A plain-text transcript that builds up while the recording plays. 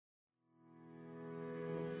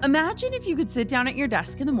Imagine if you could sit down at your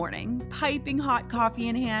desk in the morning, piping hot coffee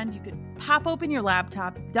in hand. You could pop open your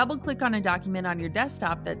laptop, double-click on a document on your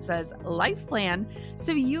desktop that says Life Plan,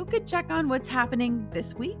 so you could check on what's happening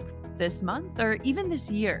this week, this month, or even this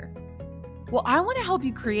year. Well, I want to help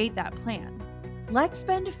you create that plan. Let's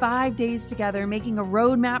spend 5 days together making a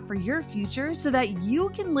roadmap for your future so that you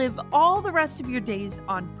can live all the rest of your days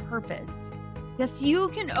on purpose. Yes, you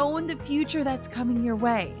can own the future that's coming your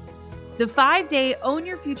way. The 5-day Own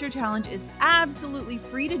Your Future Challenge is absolutely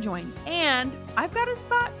free to join, and I've got a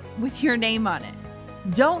spot with your name on it.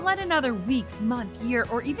 Don't let another week, month, year,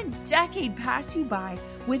 or even decade pass you by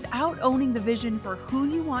without owning the vision for who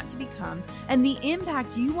you want to become and the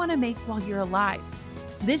impact you want to make while you're alive.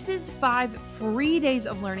 This is 5 free days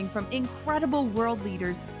of learning from incredible world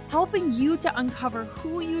leaders, helping you to uncover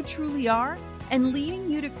who you truly are and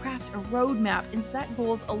leading you to craft a roadmap and set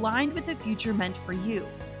goals aligned with the future meant for you.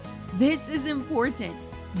 This is important.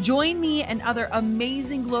 Join me and other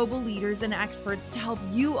amazing global leaders and experts to help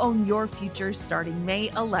you own your future starting May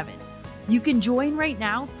 11th. You can join right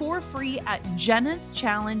now for free at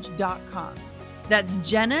jennaschallenge.com. That's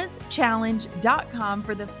jennaschallenge.com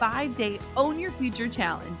for the 5-day Own Your Future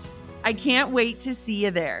Challenge. I can't wait to see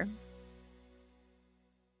you there.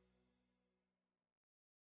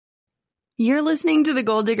 You're listening to the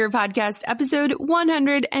Goal Digger Podcast, episode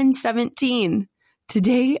 117.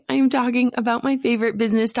 Today, I'm talking about my favorite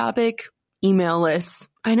business topic, email lists.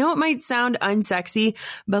 I know it might sound unsexy,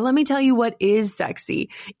 but let me tell you what is sexy.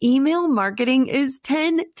 Email marketing is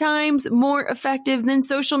 10 times more effective than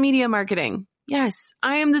social media marketing. Yes,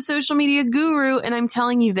 I am the social media guru, and I'm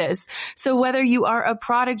telling you this. So whether you are a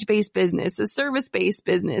product-based business, a service-based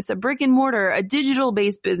business, a brick and mortar, a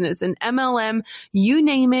digital-based business, an MLM, you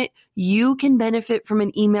name it, you can benefit from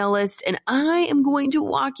an email list. And I am going to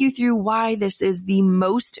walk you through why this is the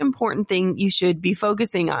most important thing you should be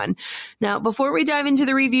focusing on. Now, before we dive into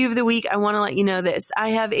the review of the week, I want to let you know this.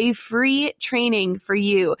 I have a free training for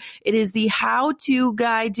you. It is the how-to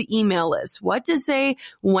guide to email lists. What to say,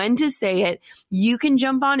 when to say it. You can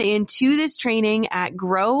jump on into this training at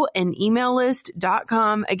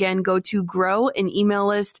growanemaillist.com. Again, go to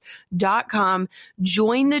growanemaillist.com.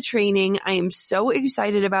 Join the training. I am so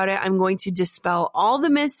excited about it. I'm going to dispel all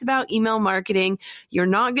the myths about email marketing. You're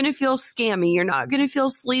not going to feel scammy. You're not going to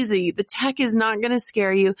feel sleazy. The tech is not going to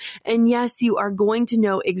scare you. And yes, you are going to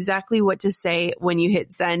know exactly what to say when you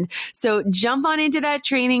hit send. So jump on into that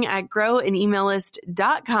training at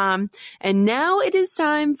growanemaillist.com. And now it is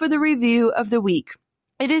time for the review of the week.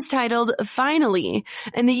 It is titled Finally,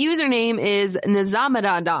 and the username is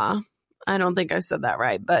Nazamadada. I don't think I said that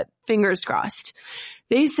right, but fingers crossed.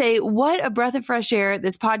 They say, what a breath of fresh air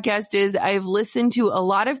this podcast is. I've listened to a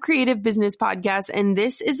lot of creative business podcasts, and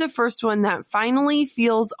this is the first one that finally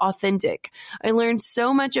feels authentic. I learned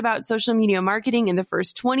so much about social media marketing in the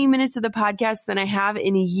first 20 minutes of the podcast than I have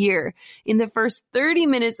in a year. In the first 30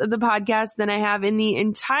 minutes of the podcast than I have in the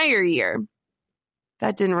entire year.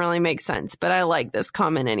 That didn't really make sense, but I like this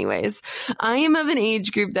comment anyways. I am of an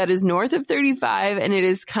age group that is north of 35, and it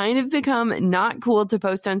has kind of become not cool to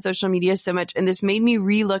post on social media so much, and this made me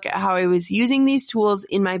relook at how I was using these tools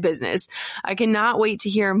in my business. I cannot wait to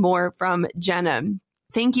hear more from Jenna.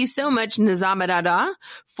 Thank you so much, Nazamadada,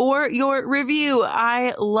 for your review.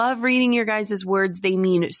 I love reading your guys' words. They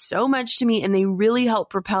mean so much to me, and they really help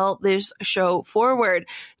propel this show forward.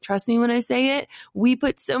 Trust me when I say it, we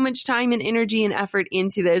put so much time and energy and effort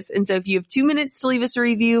into this. And so if you have 2 minutes to leave us a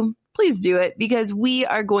review, please do it, because we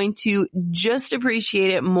are going to just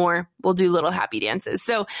appreciate it more. We'll do little happy dances.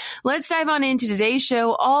 So let's dive on into today's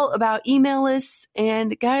show, all about email lists.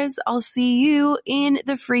 And guys, I'll see you in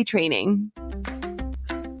the free training.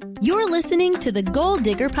 You're listening to the Goal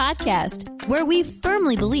Digger Podcast, where we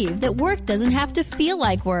firmly believe that work doesn't have to feel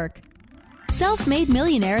like work. Self-made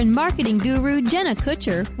millionaire and marketing guru Jenna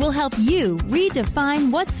Kutcher will help you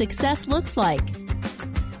redefine what success looks like.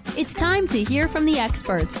 It's time to hear from the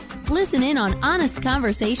experts, listen in on honest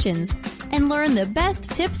conversations, and learn the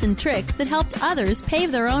best tips and tricks that helped others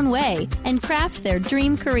pave their own way and craft their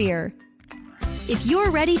dream career. If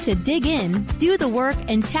you're ready to dig in, do the work,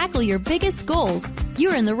 and tackle your biggest goals,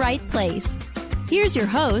 you're in the right place. Here's your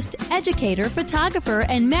host, educator, photographer,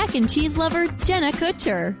 and mac and cheese lover, Jenna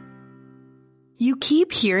Kutcher. You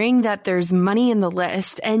keep hearing that there's money in the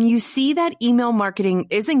list and you see that email marketing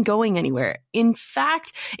isn't going anywhere. In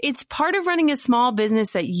fact, it's part of running a small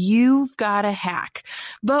business that you've got to hack.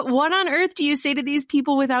 But what on earth do you say to these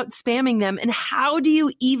people without spamming them? And how do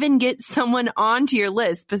you even get someone onto your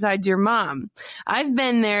list besides your mom? I've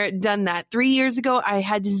been there, done that. 3 years ago, I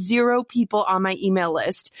had 0 people on my email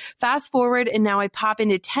list. Fast forward, and now I pop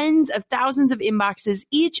into tens of thousands of inboxes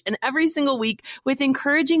each and every single week with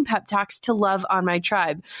encouraging pep talks to love on my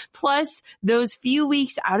tribe. Plus, those few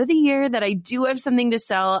weeks out of the year that I do have something to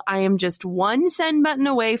sell, I am just one send button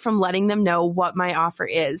away from letting them know what my offer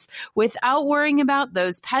is without worrying about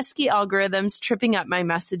those pesky algorithms tripping up my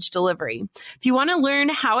message delivery. If you want to learn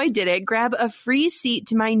how I did it, grab a free seat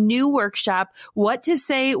to my new workshop, What to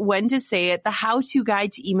Say, When to Say It, the how-to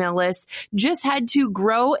guide to email lists. Just head to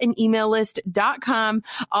growanemaillist.com.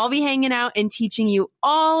 I'll be hanging out and teaching you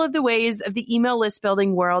all of the ways of the email list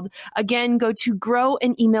building world. Again, go to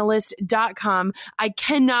growanemaillist.com. I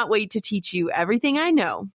cannot wait to teach you everything I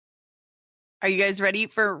know. Are you guys ready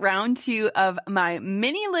for round 2 of my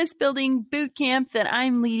mini list building boot camp that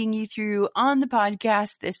I'm leading you through on the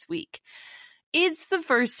podcast this week? It's the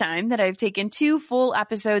first time that I've taken 2 full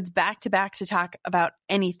episodes back to back to talk about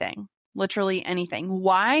anything, literally anything.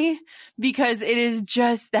 Why? Because it is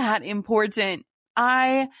just that important.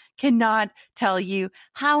 I cannot tell you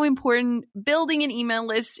how important building an email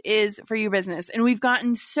list is for your business. And we've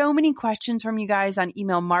gotten so many questions from you guys on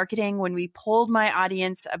email marketing when we polled my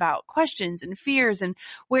audience about questions and fears and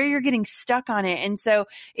where you're getting stuck on it. And so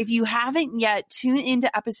if you haven't yet, tune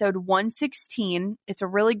into episode 116. It's a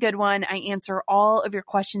really good one. I answer all of your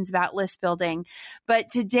questions about list building. But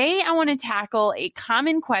today I want to tackle a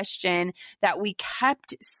common question that we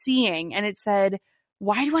kept seeing. And it said,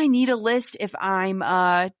 why do I need a list if I'm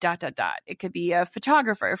a ... It could be a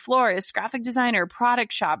photographer, florist, graphic designer,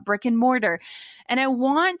 product shop, brick and mortar. And I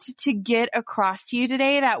want to get across to you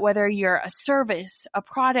today that whether you're a service, a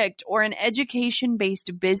product, or an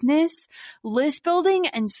education-based business, list building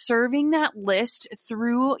and serving that list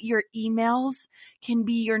through your emails can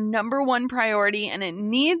be your number one priority, and it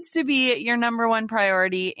needs to be your number one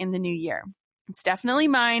priority in the new year. It's definitely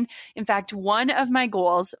mine. In fact, one of my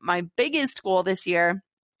goals, my biggest goal this year,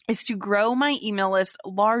 is to grow my email list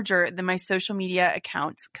larger than my social media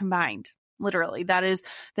accounts combined. Literally, that is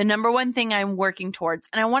the number one thing I'm working towards.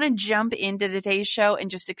 And I want to jump into today's show and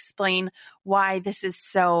just explain why this is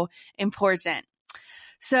so important.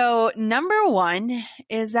 So number one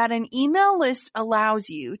is that an email list allows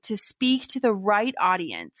you to speak to the right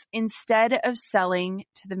audience instead of selling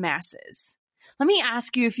to the masses. Let me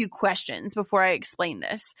ask you a few questions before I explain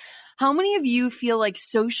this. How many of you feel like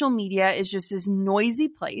social media is just this noisy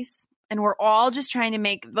place and we're all just trying to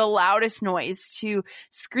make the loudest noise to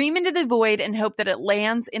scream into the void and hope that it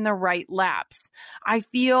lands in the right laps? I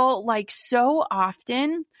feel like so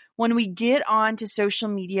often when we get onto social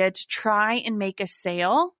media to try and make a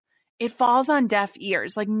sale, it falls on deaf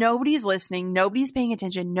ears. Like nobody's listening, nobody's paying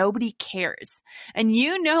attention, nobody cares. And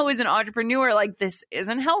you know, as an entrepreneur, like this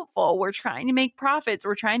isn't helpful. We're trying to make profits.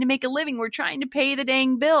 We're trying to make a living. We're trying to pay the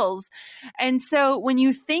dang bills. And so when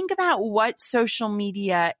you think about what social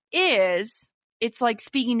media is, it's like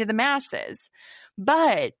speaking to the masses.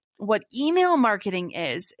 But what email marketing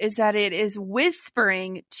is that it is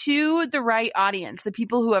whispering to the right audience, the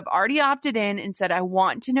people who have already opted in and said, I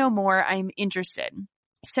want to know more, I'm interested.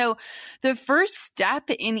 So the first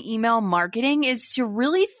step in email marketing is to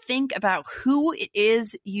really think about who it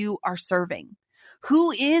is you are serving.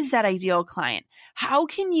 Who is that ideal client? How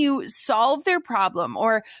can you solve their problem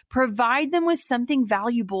or provide them with something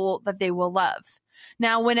valuable that they will love?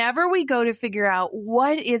 Now, whenever we go to figure out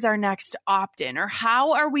what is our next opt-in or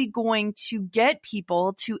how are we going to get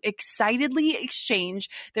people to excitedly exchange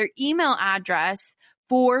their email address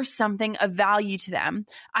for something of value to them,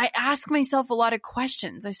 I ask myself a lot of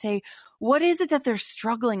questions. I say, what is it that they're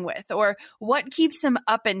struggling with? Or what keeps them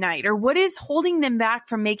up at night? Or what is holding them back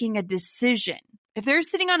from making a decision? If they're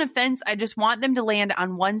sitting on a fence, I just want them to land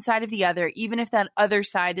on one side or the other, even if that other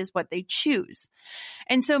side is what they choose.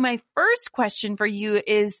 And so my first question for you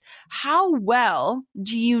is, how well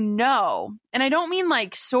do you know? And I don't mean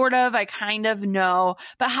like sort of, I kind of know,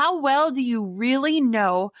 but how well do you really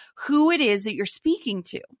know who it is that you're speaking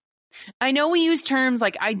to? I know we use terms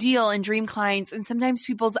like ideal and dream clients, and sometimes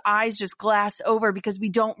people's eyes just glass over because we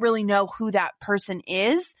don't really know who that person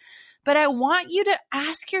is. But I want you to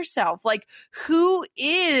ask yourself, like, who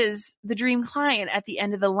is the dream client at the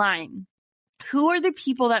end of the line? Who are the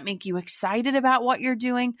people that make you excited about what you're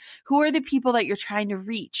doing? Who are the people that you're trying to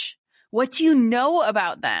reach? What do you know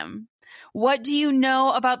about them? What do you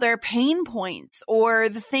know about their pain points or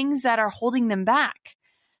the things that are holding them back?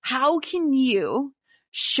 How can you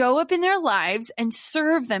show up in their lives and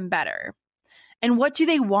serve them better? And what do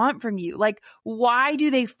they want from you? Like, why do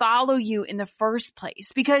they follow you in the first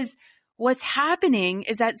place? Because what's happening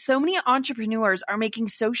is that so many entrepreneurs are making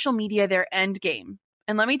social media their end game.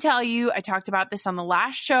 And let me tell you, I talked about this on the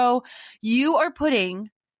last show. You are putting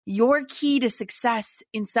your key to success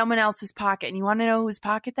in someone else's pocket. And you want to know whose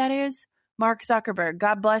pocket that is? Mark Zuckerberg.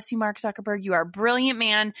 God bless you, Mark Zuckerberg. You are a brilliant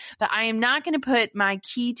man, but I am not going to put my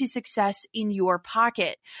key to success in your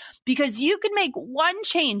pocket, because you could make one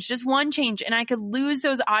change, just one change, and I could lose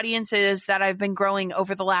those audiences that I've been growing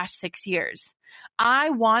over the last 6 years. I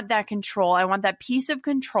want that control. I want that piece of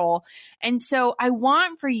control. And so I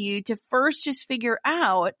want for you to first just figure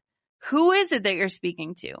out, who is it that you're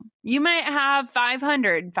speaking to? You might have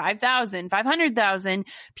 500, 5,000, 500,000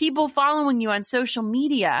 people following you on social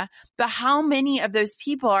media, but how many of those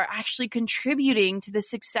people are actually contributing to the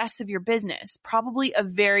success of your business? Probably a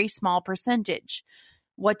very small percentage.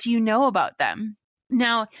 What do you know about them?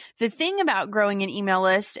 Now, the thing about growing an email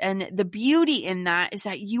list and the beauty in that is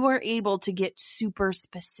that you are able to get super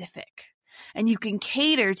specific. And you can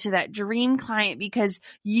cater to that dream client because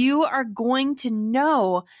you are going to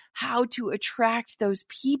know how to attract those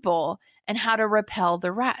people and how to repel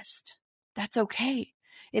the rest. That's okay.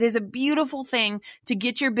 It is a beautiful thing to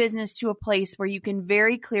get your business to a place where you can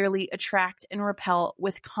very clearly attract and repel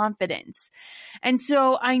with confidence. And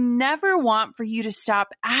so I never want for you to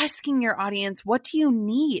stop asking your audience, what do you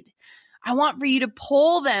need? I want for you to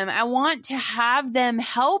pull them. I want to have them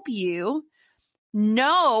help you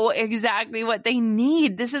know exactly what they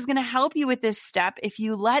need. This is going to help you with this step if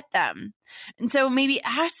you let them. And so maybe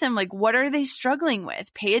ask them, like, what are they struggling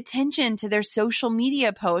with? Pay attention to their social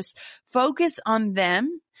media posts, focus on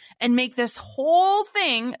them, and make this whole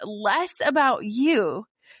thing less about you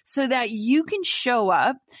so that you can show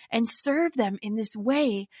up and serve them in this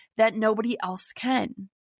way that nobody else can.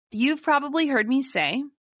 You've probably heard me say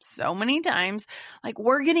so many times, like,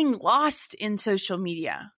 we're getting lost in social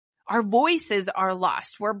media. Our voices are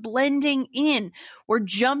lost. We're blending in. We're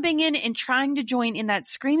jumping in and trying to join in that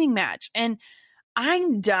screaming match. And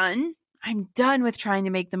I'm done. I'm done with trying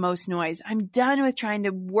to make the most noise. I'm done with trying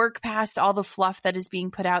to work past all the fluff that is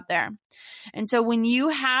being put out there. And so when you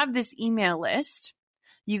have this email list,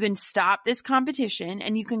 you can stop this competition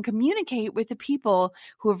and you can communicate with the people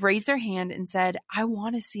who have raised their hand and said, I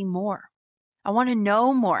want to see more. I want to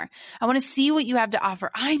know more. I want to see what you have to offer.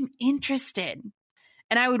 I'm interested.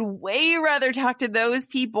 And I would way rather talk to those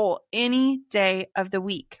people any day of the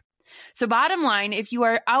week. So bottom line, if you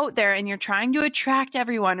are out there and you're trying to attract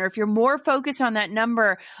everyone, or if you're more focused on that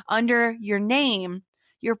number under your name,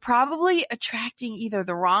 you're probably attracting either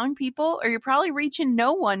the wrong people or you're probably reaching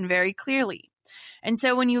no one very clearly. And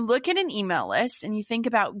so when you look at an email list and you think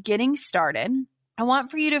about getting started, I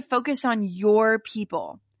want for you to focus on your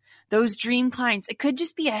people. Those dream clients. It could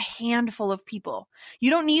just be a handful of people. You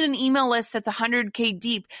don't need an email list that's 100K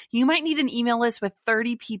deep. You might need an email list with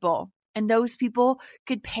 30 people, and those people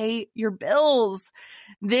could pay your bills.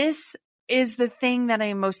 This is the thing that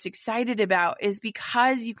I'm most excited about, is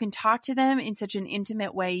because you can talk to them in such an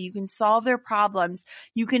intimate way. You can solve their problems.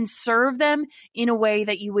 You can serve them in a way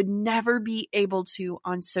that you would never be able to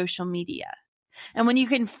on social media. And when you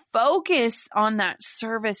can focus on that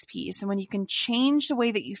service piece, and when you can change the way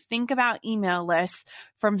that you think about email lists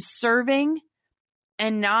from serving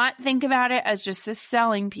and not think about it as just this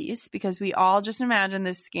selling piece, because we all just imagine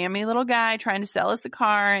this scammy little guy trying to sell us a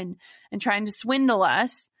car and trying to swindle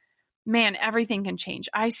us, man, everything can change.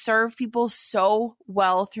 I serve people so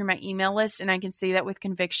well through my email list, and I can say that with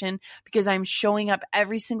conviction because I'm showing up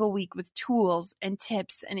every single week with tools and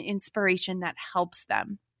tips and inspiration that helps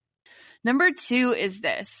them. Number 2 is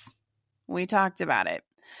this. We talked about it.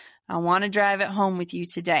 I want to drive it home with you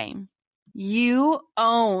today. You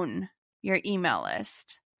own your email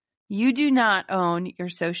list. You do not own your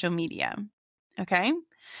social media. Okay?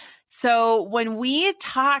 So when we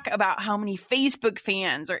talk about how many Facebook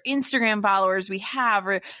fans or Instagram followers we have,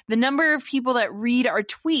 or the number of people that read our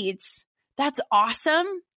tweets, that's awesome.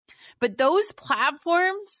 But those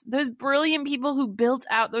platforms, those brilliant people who built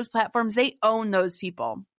out those platforms, they own those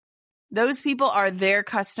people. Those people are their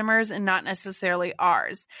customers and not necessarily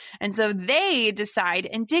ours. And so they decide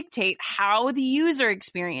and dictate how the user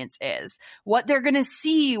experience is, what they're going to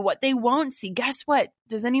see, what they won't see. Guess what?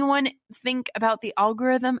 Does anyone think about the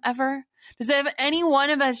algorithm ever? Does any one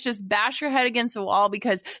of us just bash your head against the wall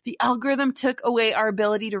because the algorithm took away our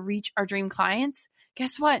ability to reach our dream clients?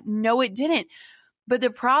 Guess what? No, it didn't. But the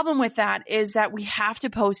problem with that is that we have to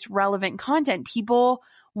post relevant content. People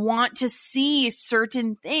want to see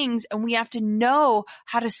certain things, and we have to know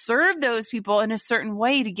how to serve those people in a certain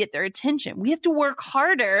way to get their attention. We have to work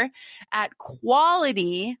harder at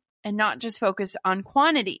quality and not just focus on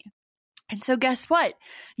quantity. And so guess what?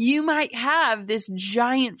 You might have this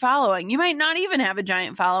giant following. You might not even have a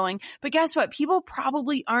giant following, but guess what? People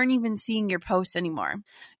probably aren't even seeing your posts anymore.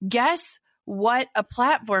 Guess what a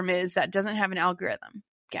platform is that doesn't have an algorithm?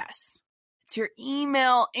 Guess. It's your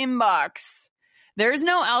email inbox. There's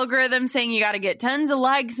no algorithm saying you got to get tons of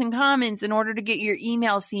likes and comments in order to get your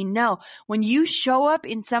email seen. No, when you show up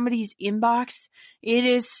in somebody's inbox, it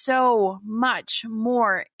is so much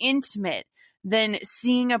more intimate than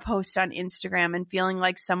seeing a post on Instagram and feeling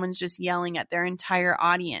like someone's just yelling at their entire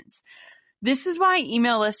audience. This is why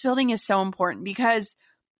email list building is so important, because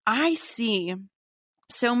I see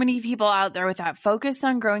so many people out there with that focus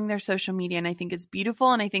on growing their social media, and I think it's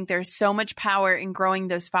beautiful, and I think there's so much power in growing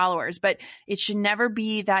those followers, but it should never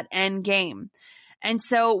be that end game. And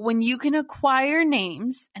so when you can acquire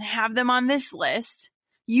names and have them on this list,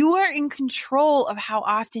 you are in control of how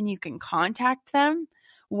often you can contact them,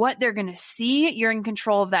 what they're going to see. You're in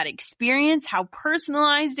control of that experience, how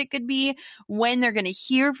personalized it could be, when they're going to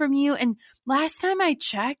hear from you. And last time I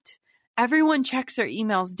checked, everyone checks their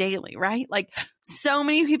emails daily, right? Like, so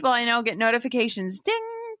many people I know get notifications, ding,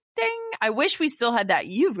 ding. I wish we still had that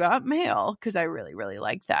 "you've got mail," because I really, really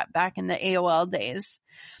liked that back in the AOL days.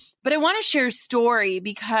 But I want to share a story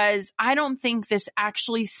because I don't think this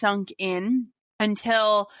actually sunk in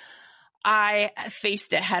until I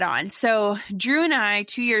faced it head on. So Drew and I,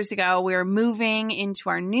 2 years ago, we were moving into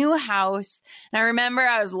our new house. And I remember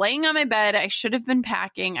I was laying on my bed. I should have been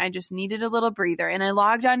packing. I just needed a little breather. And I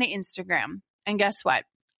logged onto Instagram. And guess what?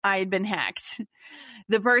 I had been hacked.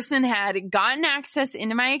 The person had gotten access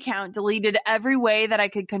into my account, deleted every way that I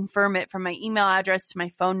could confirm it, from my email address to my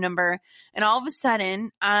phone number. And all of a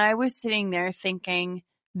sudden, I was sitting there thinking,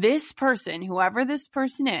 this person, whoever this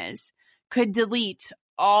person is, could delete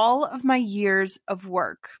all of my years of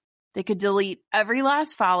work. They could delete every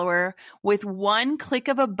last follower with one click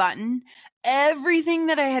of a button. Everything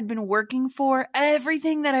that I had been working for,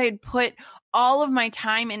 everything that I had put all of my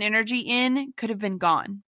time and energy in could have been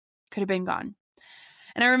gone. Could have been gone.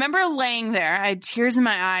 And I remember laying there, I had tears in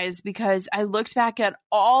my eyes because I looked back at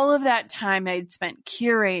all of that time I'd spent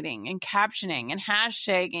curating and captioning and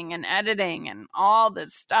hashtagging and editing and all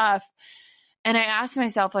this stuff. And I asked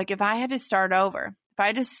myself, like, if I had to start over, if I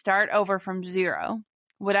had to start over from zero,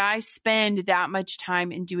 would I spend that much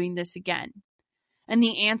time in doing this again? And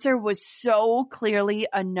the answer was so clearly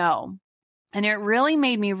a no. And it really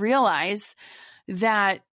made me realize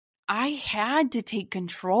that I had to take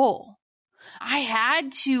control. I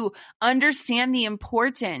had to understand the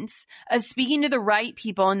importance of speaking to the right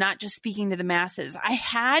people and not just speaking to the masses. I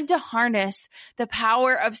had to harness the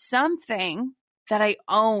power of something that I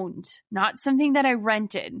owned, not something that I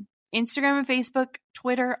rented. Instagram and Facebook,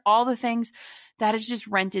 Twitter, all the things, that is just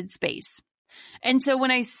rented space. And so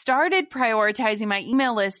when I started prioritizing my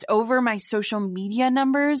email list over my social media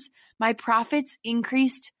numbers, my profits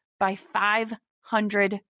increased by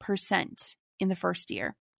 500% in the first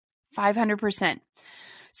year. 500%.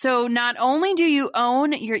 So not only do you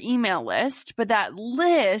own your email list, but that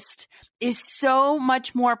list is so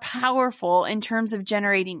much more powerful in terms of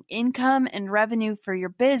generating income and revenue for your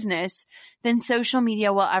business than social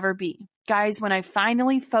media will ever be. Guys, when I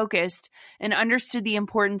finally focused and understood the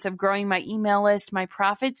importance of growing my email list, my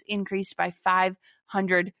profits increased by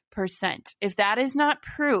 500%. If that is not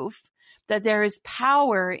proof that there is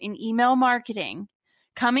power in email marketing,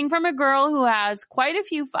 coming from a girl who has quite a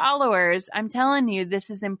few followers, I'm telling you, this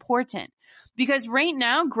is important. Because right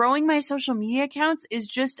now, growing my social media accounts is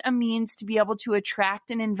just a means to be able to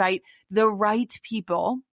attract and invite the right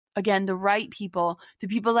people. Again, the right people, the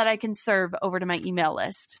people that I can serve over to my email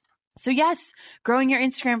list. So yes, growing your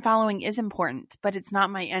Instagram following is important, but it's not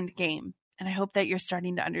my end game. And I hope that you're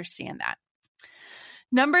starting to understand that.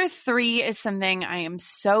 Number 3 is something I am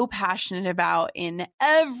so passionate about in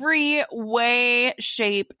every way,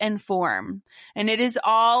 shape, and form. And it is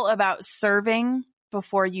all about serving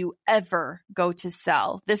before you ever go to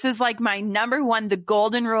sell. This is like my number 1, the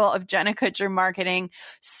golden rule of Jenna Kutcher marketing: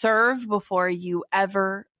 serve before you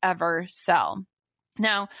ever sell.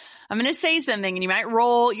 Now, I'm going to say something and you might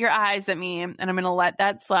roll your eyes at me, and I'm going to let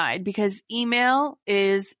that slide because email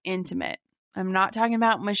is intimate. I'm not talking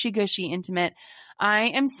about mushy-gushy intimate. I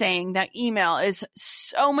am saying that email is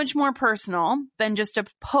so much more personal than just a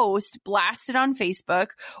post blasted on Facebook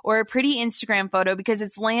or a pretty Instagram photo because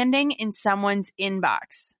it's landing in someone's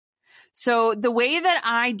inbox. So the way that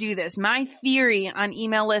I do this, my theory on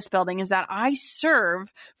email list building is that I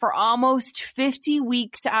serve for almost 50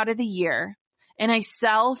 weeks out of the year and I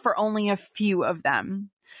sell for only a few of them.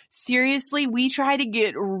 Seriously, we try to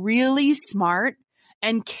get really smart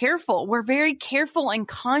and careful. We're very careful and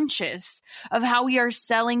conscious of how we are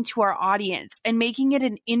selling to our audience and making it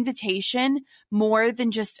an invitation more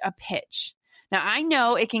than just a pitch. Now, I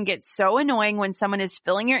know it can get so annoying when someone is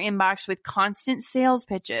filling your inbox with constant sales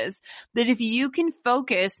pitches that if you can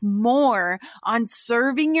focus more on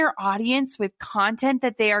serving your audience with content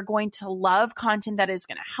that they are going to love, content that is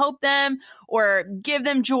going to help them or give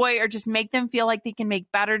them joy or just make them feel like they can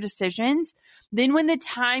make better decisions, then when the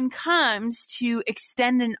time comes to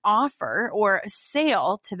extend an offer or a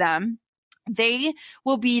sale to them, they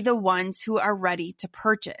will be the ones who are ready to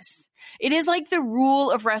purchase. It is like the rule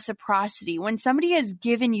of reciprocity. When somebody has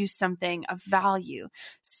given you something of value,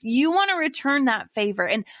 you want to return that favor.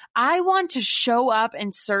 And I want to show up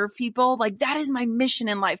and serve people. Like that is my mission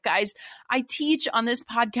in life, guys. I teach on this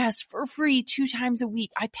podcast for free 2 times a week.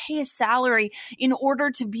 I pay a salary in order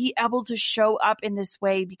to be able to show up in this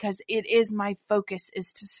way because it is my focus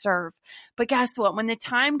is to serve. But guess what? When the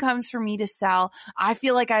time comes for me to sell, I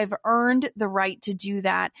feel like I've earned the right to do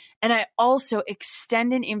that. And I also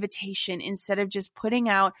extend an invitation instead of just putting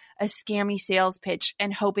out a scammy sales pitch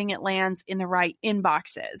and hoping it lands in the right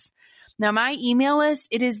inboxes. Now, my email list,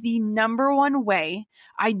 it is the number one way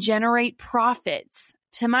I generate profits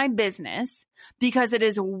to my business because it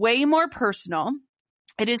is way more personal.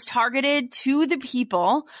 It is targeted to the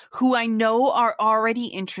people who I know are already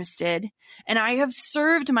interested, and I have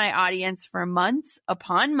served my audience for months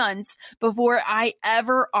upon months before I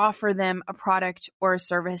ever offer them a product or a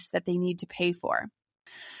service that they need to pay for.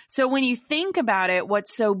 So when you think about it,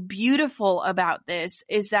 what's so beautiful about this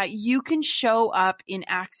is that you can show up in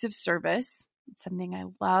acts of service. It's something I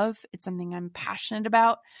love. It's something I'm passionate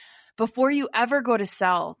about before you ever go to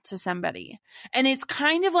sell to somebody. And it's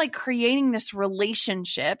kind of like creating this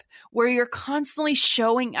relationship where you're constantly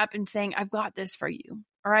showing up and saying, I've got this for you.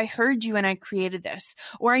 Or I heard you and I created this.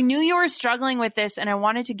 Or I knew you were struggling with this and I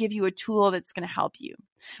wanted to give you a tool that's going to help you.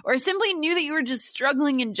 Or I simply knew that you were just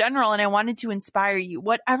struggling in general and I wanted to inspire you,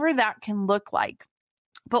 whatever that can look like.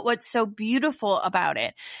 But what's so beautiful about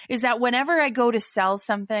it is that whenever I go to sell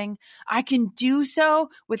something, I can do so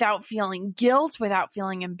without feeling guilt, without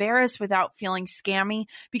feeling embarrassed, without feeling scammy,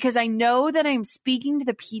 because I know that I'm speaking to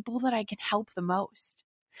the people that I can help the most.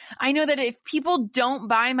 I know that if people don't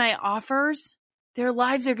buy my offers, their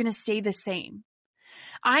lives are going to stay the same.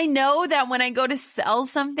 I know that when I go to sell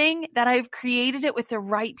something, that I've created it with the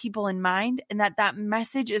right people in mind and that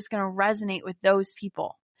message is going to resonate with those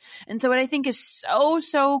people. And so what I think is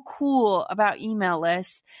so cool about email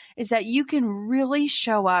lists is that you can really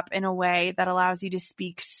show up in a way that allows you to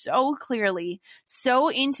speak so clearly,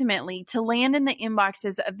 so intimately, to land in the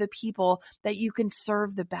inboxes of the people that you can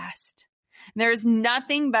serve the best. There's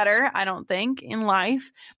nothing better, I don't think, in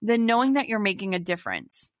life than knowing that you're making a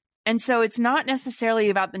difference. And so it's not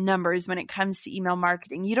necessarily about the numbers when it comes to email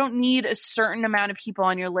marketing. You don't need a certain amount of people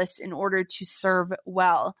on your list in order to serve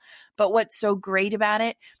well. But what's so great about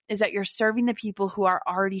it is that you're serving the people who are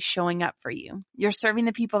already showing up for you. You're serving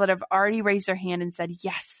the people that have already raised their hand and said,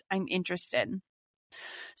 yes, I'm interested.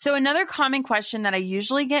 So another common question that I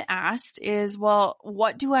usually get asked is, well,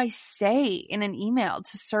 what do I say in an email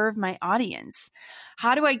to serve my audience?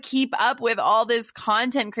 How do I keep up with all this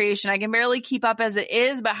content creation? I can barely keep up as it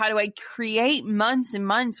is, but how do I create months and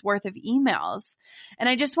months worth of emails? And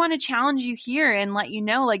I just want to challenge you here and let you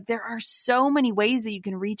know, like, there are so many ways that you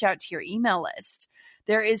can reach out to your email list.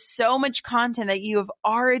 There is so much content that you have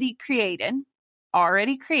already created,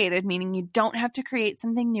 meaning you don't have to create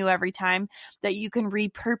something new every time, that you can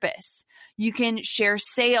repurpose. You can share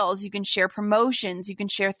sales, you can share promotions, you can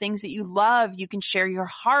share things that you love, you can share your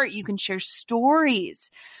heart, you can share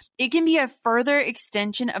stories. It can be a further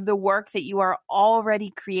extension of the work that you are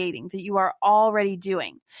already creating, that you are already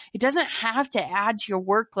doing. It doesn't have to add to your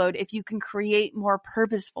workload if you can create more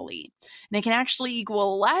purposefully. And it can actually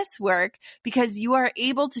equal less work because you are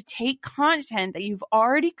able to take content that you've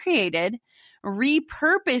already created,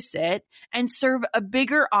 repurpose it, and serve a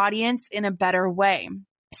bigger audience in a better way.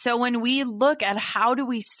 So when we look at how do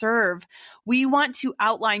we serve, we want to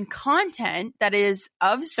outline content that is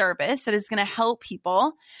of service, that is going to help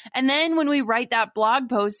people. And then when we write that blog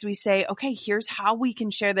post, we say, okay, here's how we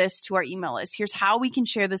can share this to our email list. Here's how we can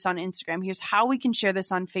share this on Instagram. Here's how we can share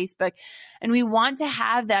this on Facebook. And we want to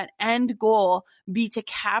have that end goal be to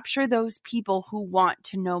capture those people who want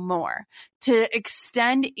to know more, to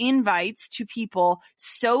extend invites to people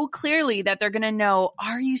so clearly that they're going to know,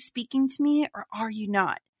 are you speaking to me or are you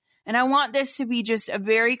not? And I want this to be just a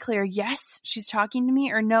very clear, yes, she's talking to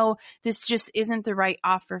me, or no, this just isn't the right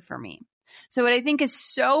offer for me. So what I think is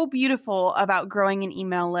so beautiful about growing an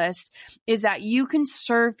email list is that you can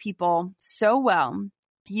serve people so well.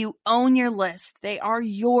 You own your list. They are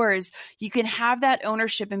yours. You can have that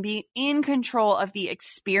ownership and be in control of the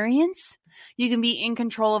experience. You can be in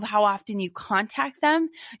control of how often you contact them.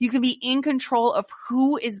 You can be in control of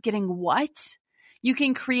who is getting what. You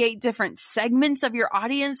can create different segments of your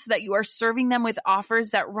audience so that you are serving them with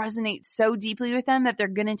offers that resonate so deeply with them that they're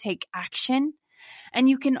going to take action. And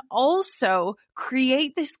you can also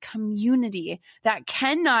create this community that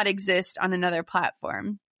cannot exist on another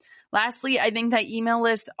platform. Lastly, I think that email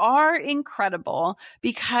lists are incredible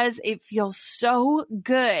because it feels so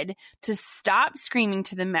good to stop screaming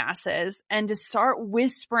to the masses and to start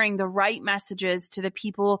whispering the right messages to the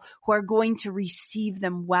people who are going to receive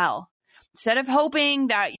them well. Instead of hoping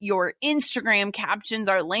that your Instagram captions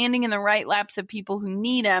are landing in the right laps of people who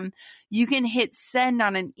need them, you can hit send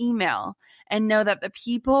on an email and know that the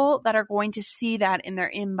people that are going to see that in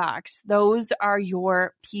their inbox, those are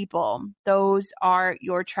your people. Those are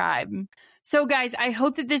your tribe. So guys, I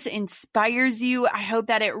hope that this inspires you. I hope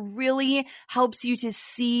that it really helps you to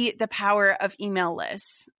see the power of email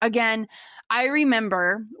lists. Again, I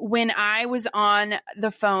remember when I was on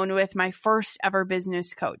the phone with my first ever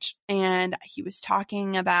business coach, and he was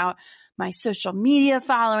talking about my social media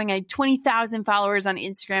following. I had 20,000 followers on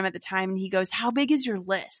Instagram at the time. And he goes, "How big is your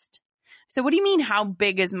list?" So what do you mean, how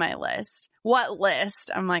big is my list? What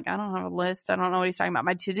list? I'm like, I don't have a list. I don't know what he's talking about.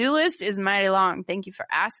 My to-do list is mighty long. Thank you for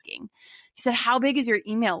asking. He said, "How big is your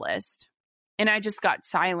email list?" And I just got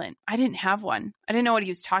silent. I didn't have one. I didn't know what he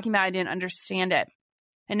was talking about. I didn't understand it.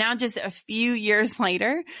 And now just a few years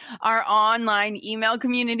later, our online email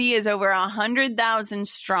community is over 100,000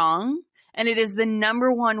 strong. And it is the number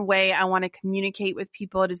one way I want to communicate with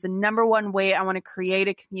people. It is the number one way I want to create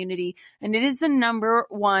a community. And it is the number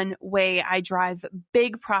one way I drive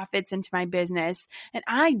big profits into my business. And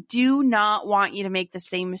I do not want you to make the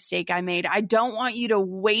same mistake I made. I don't want you to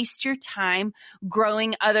waste your time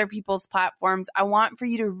growing other people's platforms. I want for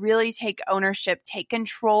you to really take ownership, take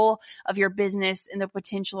control of your business and the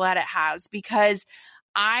potential that it has, because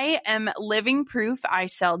I am living proof. I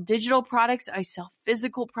sell digital products. I sell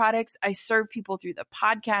physical products. I serve people through the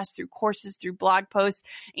podcast, through courses, through blog posts,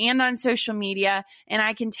 and on social media. And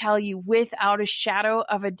I can tell you without a shadow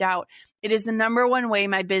of a doubt, it is the number one way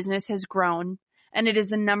my business has grown. And it is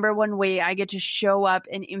the number one way I get to show up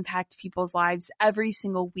and impact people's lives every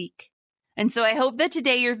single week. And so I hope that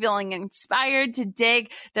today you're feeling inspired to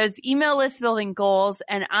dig those email list building goals.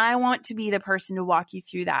 And I want to be the person to walk you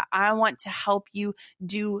through that. I want to help you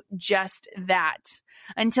do just that.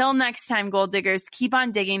 Until next time, goal diggers, keep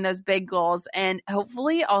on digging those big goals. And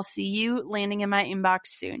hopefully I'll see you landing in my inbox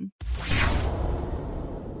soon.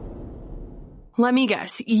 Let me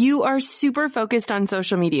guess, you are super focused on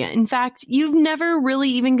social media. In fact, you've never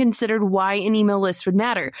really even considered why an email list would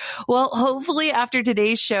matter. Well, hopefully after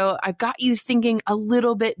today's show, I've got you thinking a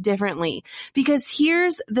little bit differently. Because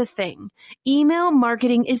here's the thing. Email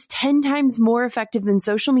marketing is 10 times more effective than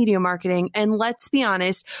social media marketing. And let's be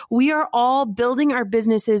honest, we are all building our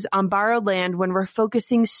businesses on borrowed land when we're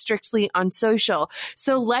focusing strictly on social.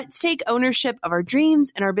 So let's take ownership of our dreams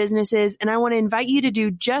and our businesses. And I want to invite you to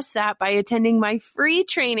do just that by attending my free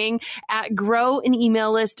training at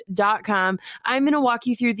growanaemaillist.com. I'm going to walk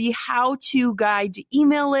you through the how-to guide to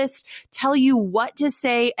email list, tell you what to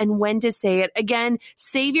say and when to say it. Again,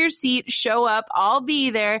 save your seat, show up. I'll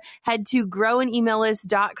be there. Head to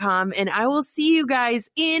growanaemaillist.com and I will see you guys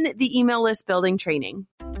in the email list building training.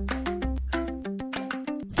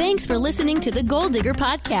 Thanks for listening to the Goal Digger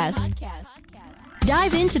Podcast.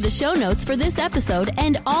 Dive into the show notes for this episode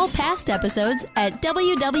and all past episodes at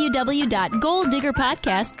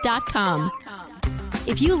www.goaldiggerpodcast.com.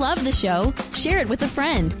 If you love the show, share it with a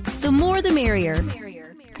friend. The more the merrier.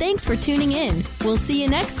 Thanks for tuning in. We'll see you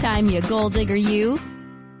next time, you goal digger you.